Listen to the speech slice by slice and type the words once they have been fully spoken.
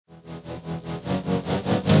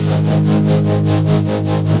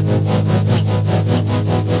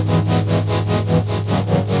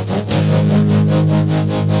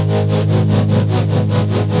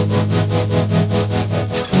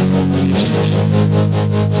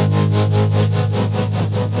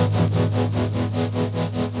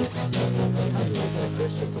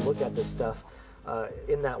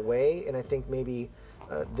In that way, and I think maybe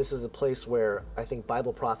this is a place where I think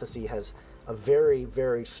Bible prophecy has a very,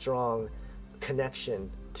 very strong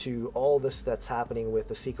connection to all this that's happening with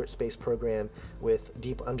the secret space program, with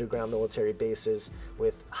deep underground military bases,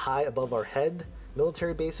 with high above our head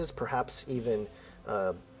military bases, perhaps even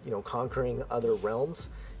conquering other realms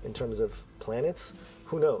in terms of planets.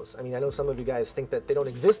 Who knows? I mean, I know some of you guys think that they don't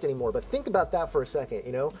exist anymore, but think about that for a second,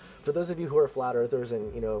 For those of you who are flat earthers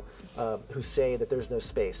and, who say that there's no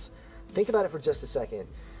space, think about it for just a second.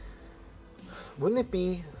 Wouldn't it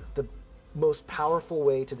be the most powerful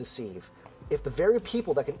way to deceive if the very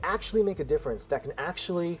people that can actually make a difference, that can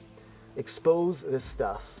actually expose this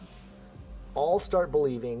stuff, all start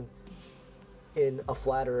believing in a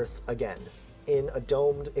flat earth again, in a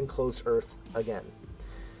domed, enclosed earth again?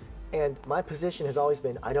 And my position has always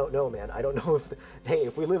been, I don't know, man. I don't know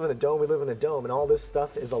if we live in a dome, we live in a dome, and all this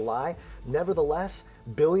stuff is a lie. Nevertheless,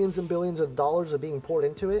 billions and billions of dollars are being poured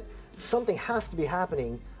into it. Something has to be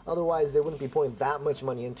happening. Otherwise, they wouldn't be pouring that much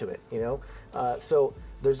money into it, So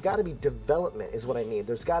there's got to be development is what I mean.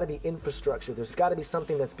 There's got to be infrastructure. There's got to be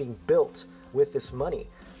something that's being built with this money.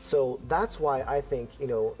 So that's why I think,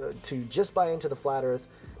 to just buy into the flat earth,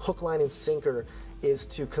 hook, line, and sinker, is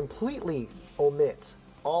to completely omit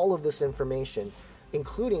all of this information,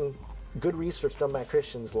 including good research done by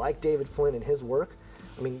Christians like David Flynn and his work.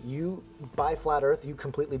 I mean, you buy flat earth, you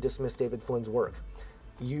completely dismiss David Flynn's work.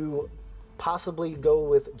 You possibly go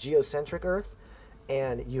with geocentric earth,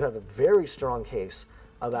 and you have a very strong case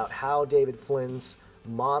about how David Flynn's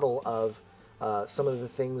model of some of the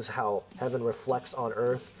things, how heaven reflects on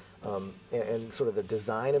earth, and sort of the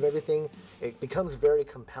design of everything, it becomes very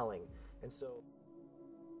compelling. And so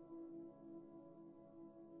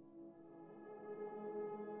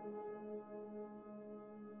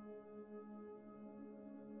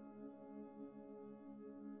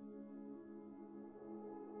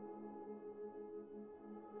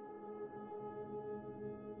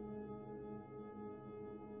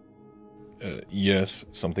yes,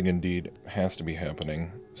 something indeed has to be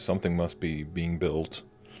happening. Something must be being built,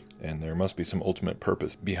 and there must be some ultimate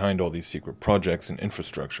purpose behind all these secret projects and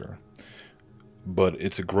infrastructure. But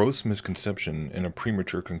it's a gross misconception and a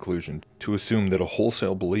premature conclusion to assume that a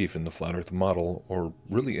wholesale belief in the flat earth model, or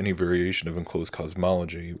really any variation of enclosed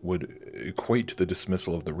cosmology, would equate to the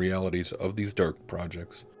dismissal of the realities of these dark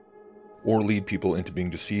projects, or lead people into being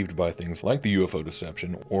deceived by things like the UFO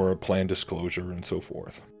deception or a planned disclosure and so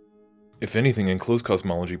forth. If anything, enclosed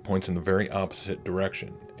cosmology points in the very opposite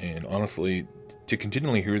direction, and honestly, to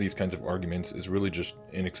continually hear these kinds of arguments is really just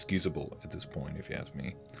inexcusable at this point, if you ask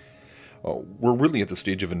me. We're really at the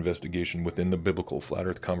stage of investigation within the biblical flat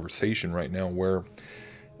earth conversation right now, where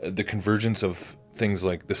the convergence of things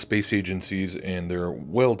like the space agencies and their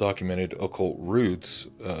well-documented occult roots,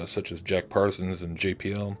 such as Jack Parsons and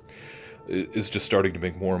JPL, is just starting to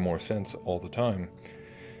make more and more sense all the time.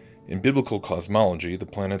 In biblical cosmology, the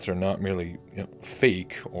planets are not merely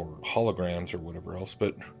fake or holograms or whatever else,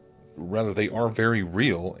 but rather they are very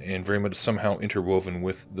real and very much somehow interwoven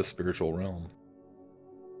with the spiritual realm.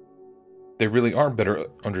 They really are better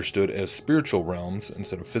understood as spiritual realms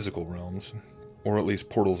instead of physical realms, or at least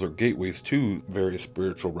portals or gateways to various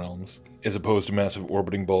spiritual realms, as opposed to massive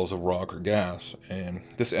orbiting balls of rock or gas. And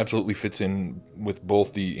this absolutely fits in with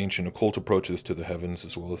both the ancient occult approaches to the heavens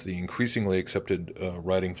as well as the increasingly accepted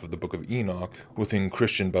writings of the Book of Enoch within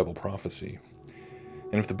Christian Bible prophecy.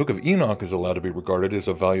 And if the Book of Enoch is allowed to be regarded as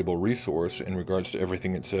a valuable resource in regards to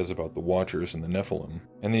everything it says about the Watchers and the Nephilim,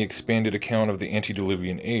 and the expanded account of the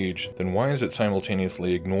antediluvian age, then why is it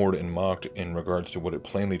simultaneously ignored and mocked in regards to what it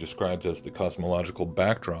plainly describes as the cosmological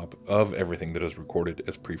backdrop of everything that is recorded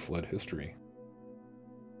as pre-flood history?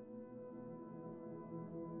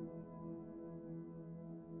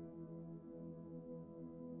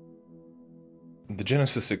 The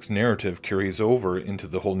Genesis 6 narrative carries over into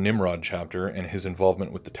the whole Nimrod chapter and his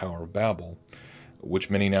involvement with the Tower of Babel, which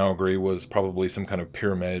many now agree was probably some kind of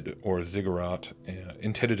pyramid or ziggurat,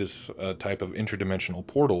 intended as a type of interdimensional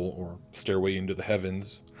portal or stairway into the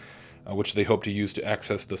heavens, which they hope to use to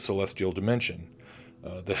access the celestial dimension,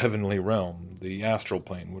 the heavenly realm, the astral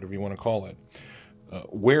plane, whatever you want to call it,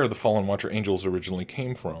 where the fallen Watcher angels originally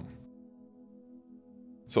came from.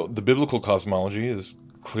 So the biblical cosmology is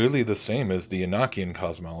clearly the same as the Enochian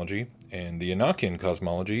cosmology, and the Enochian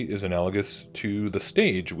cosmology is analogous to the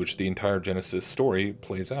stage which the entire Genesis story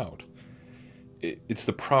plays out. It's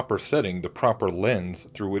the proper setting, the proper lens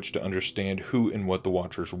through which to understand who and what the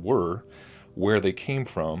Watchers were, where they came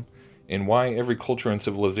from, and why every culture and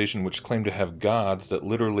civilization which claimed to have gods that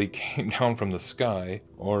literally came down from the sky,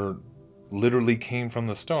 or literally came from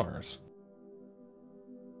the stars.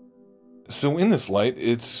 So in this light,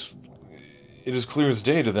 it is clear as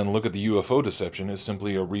day to then look at the UFO deception as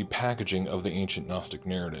simply a repackaging of the ancient Gnostic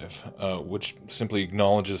narrative, which simply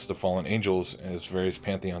acknowledges the fallen angels as various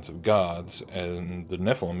pantheons of gods, and the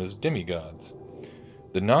Nephilim as demigods.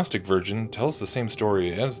 The Gnostic version tells the same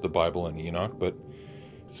story as the Bible and Enoch,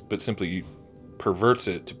 but simply perverts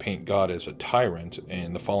it to paint God as a tyrant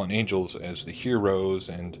and the fallen angels as the heroes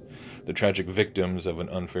and the tragic victims of an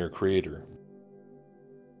unfair creator.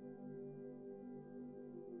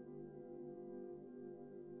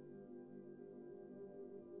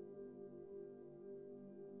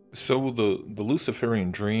 So the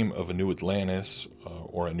Luciferian dream of a new Atlantis,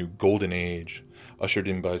 or a new golden age, ushered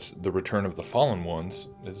in by the return of the fallen ones,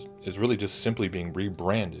 is really just simply being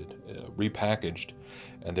rebranded, repackaged,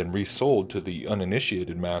 and then resold to the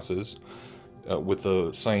uninitiated masses with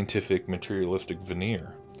a scientific, materialistic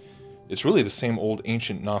veneer. It's really the same old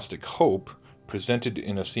ancient Gnostic hope presented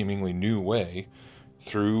in a seemingly new way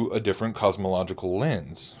through a different cosmological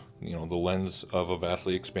lens. The lens of a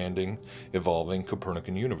vastly expanding, evolving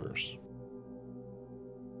Copernican universe.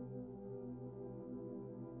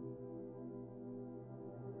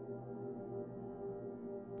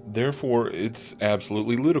 Therefore, it's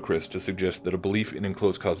absolutely ludicrous to suggest that a belief in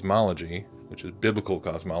enclosed cosmology, which is biblical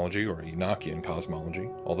cosmology or Enochian cosmology,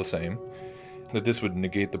 all the same, that this would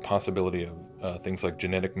negate the possibility of things like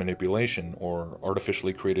genetic manipulation or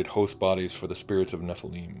artificially created host bodies for the spirits of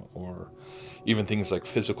Nephilim, or even things like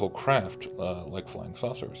physical craft like flying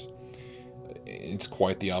saucers. It's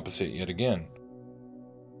quite the opposite yet again.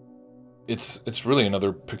 It's really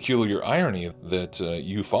another peculiar irony that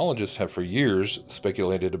ufologists have for years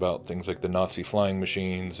speculated about things like the Nazi flying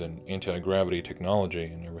machines and anti-gravity technology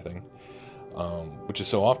and everything. Which is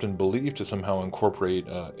so often believed to somehow incorporate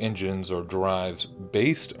engines or drives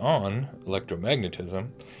based on electromagnetism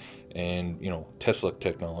and, Tesla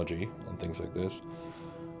technology and things like this.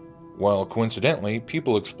 While coincidentally,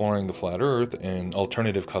 people exploring the flat Earth and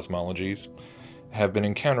alternative cosmologies have been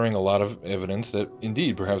encountering a lot of evidence that,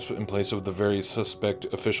 indeed, perhaps in place of the very suspect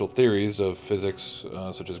official theories of physics,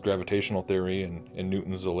 such as gravitational theory and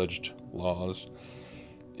Newton's alleged laws,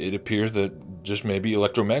 it appears that just maybe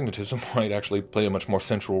electromagnetism might actually play a much more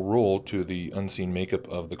central role to the unseen makeup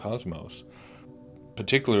of the cosmos,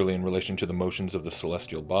 particularly in relation to the motions of the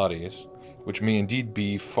celestial bodies, which may indeed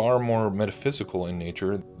be far more metaphysical in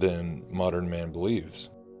nature than modern man believes.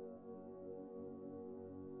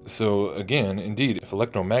 So again, indeed, if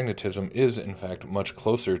electromagnetism is in fact much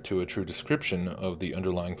closer to a true description of the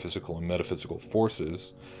underlying physical and metaphysical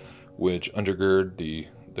forces which undergird the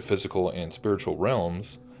physical and spiritual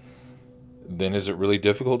realms, then is it really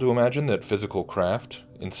difficult to imagine that physical craft,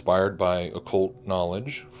 inspired by occult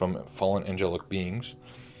knowledge from fallen angelic beings,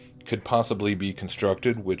 could possibly be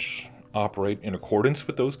constructed which operate in accordance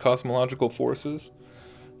with those cosmological forces?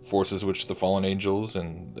 Forces which the fallen angels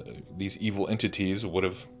and these evil entities would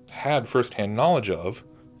have had first-hand knowledge of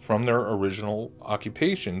from their original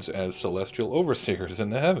occupations as celestial overseers in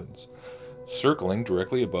the heavens, circling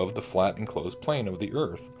directly above the flat enclosed plane of the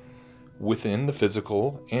earth, within the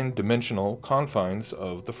physical and dimensional confines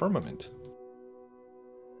of the firmament.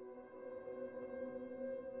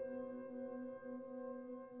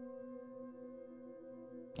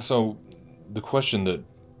 So, the question that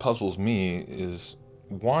puzzles me is,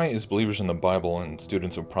 why, as believers in the Bible and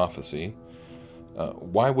students of prophecy,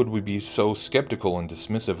 why would we be so skeptical and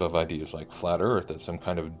dismissive of ideas like flat earth as some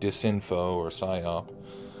kind of disinfo or psyop,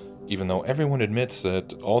 even though everyone admits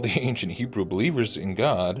that all the ancient Hebrew believers in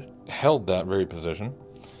God held that very position?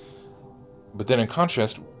 But then in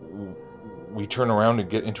contrast, we turn around and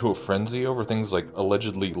get into a frenzy over things like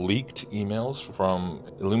allegedly leaked emails from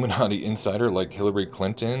Illuminati insider like Hillary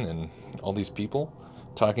Clinton and all these people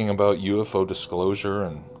talking about UFO disclosure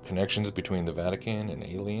and connections between the Vatican and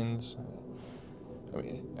aliens. I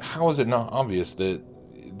mean, how is it not obvious that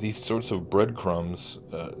these sorts of breadcrumbs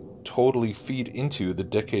totally feed into the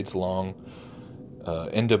decades-long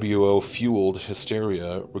NWO-fueled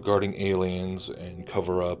hysteria regarding aliens and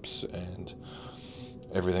cover-ups and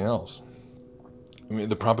everything else? I mean,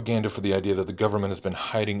 the propaganda for the idea that the government has been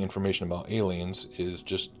hiding information about aliens is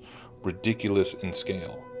just ridiculous in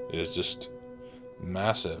scale. It is just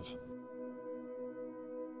massive.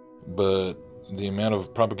 But The amount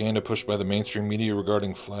of propaganda pushed by the mainstream media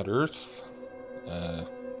regarding flat Earth, uh,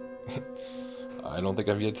 I don't think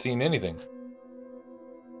I've yet seen anything.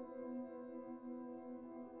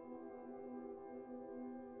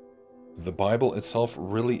 The Bible itself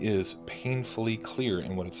really is painfully clear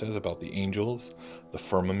in what it says about the angels, the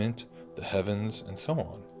firmament, the heavens, and so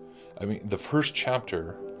on. I mean, the first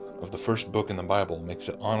chapter of the first book in the Bible makes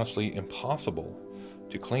it honestly impossible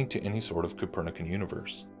to cling to any sort of Copernican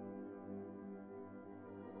universe.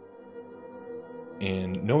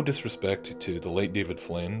 And no disrespect to the late David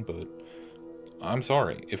Flynn, but I'm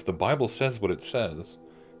sorry, if the Bible says what it says,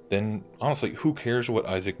 then honestly, who cares what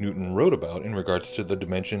Isaac Newton wrote about in regards to the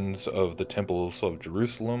dimensions of the temples of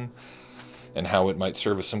Jerusalem and how it might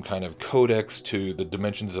serve as some kind of codex to the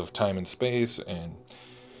dimensions of time and space, and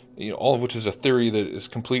all of which is a theory that is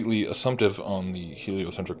completely assumptive on the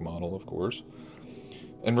heliocentric model, of course.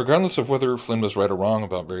 And regardless of whether Flynn was right or wrong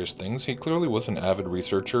about various things, he clearly was an avid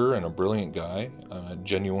researcher and a brilliant guy,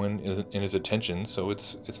 genuine in his attention, so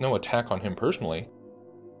it's no attack on him personally.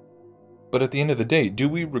 But at the end of the day, do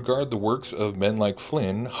we regard the works of men like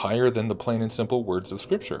Flynn higher than the plain and simple words of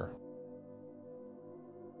Scripture?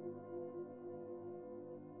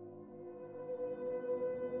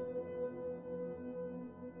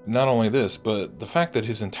 Not only this, but the fact that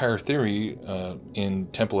his entire theory in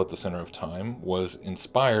Temple at the Center of Time was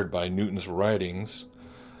inspired by Newton's writings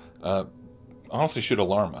uh, honestly should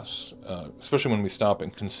alarm us, especially when we stop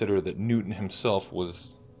and consider that Newton himself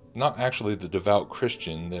was not actually the devout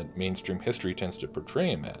Christian that mainstream history tends to portray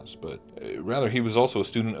him as, but rather he was also a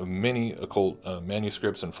student of many occult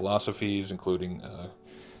manuscripts and philosophies, including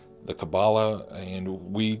the Kabbalah, and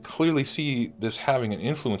we clearly see this having an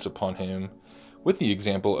influence upon him with the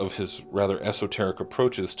example of his rather esoteric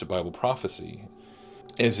approaches to Bible prophecy,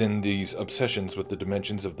 as in these obsessions with the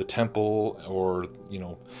dimensions of the temple, or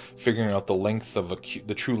figuring out the length of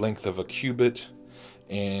the true length of a cubit,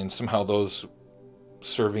 and somehow those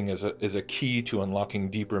serving as a key to unlocking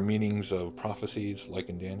deeper meanings of prophecies, like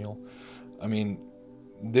in Daniel. I mean,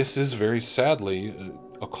 this is very sadly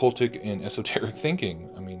occultic and esoteric thinking.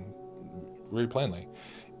 I mean, very plainly,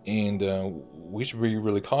 and we should be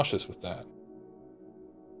really cautious with that.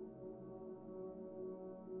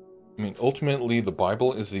 I mean, ultimately, the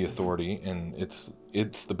Bible is the authority, and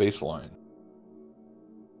it's the baseline.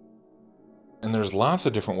 And there's lots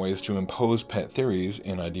of different ways to impose pet theories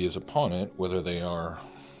and ideas upon it, whether they are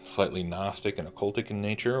slightly Gnostic and occultic in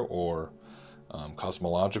nature, or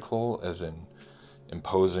cosmological, as in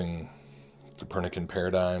imposing Copernican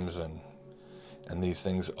paradigms and these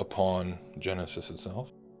things upon Genesis itself.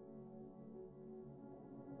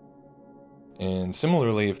 And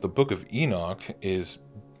similarly, if the Book of Enoch is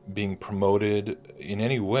being promoted in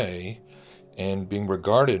any way and being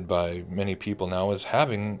regarded by many people now as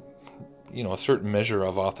having a certain measure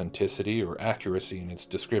of authenticity or accuracy in its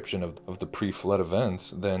description of the pre-flood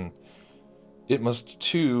events, then it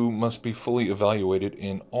must be fully evaluated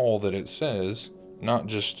in all that it says, not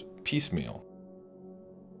just piecemeal.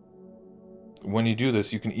 When you do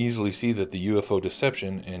this, you can easily see that the UFO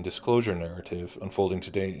deception and disclosure narrative unfolding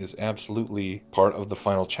today is absolutely part of the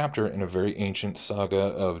final chapter in a very ancient saga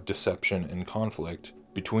of deception and conflict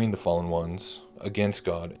between the fallen ones against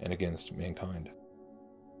God and against mankind.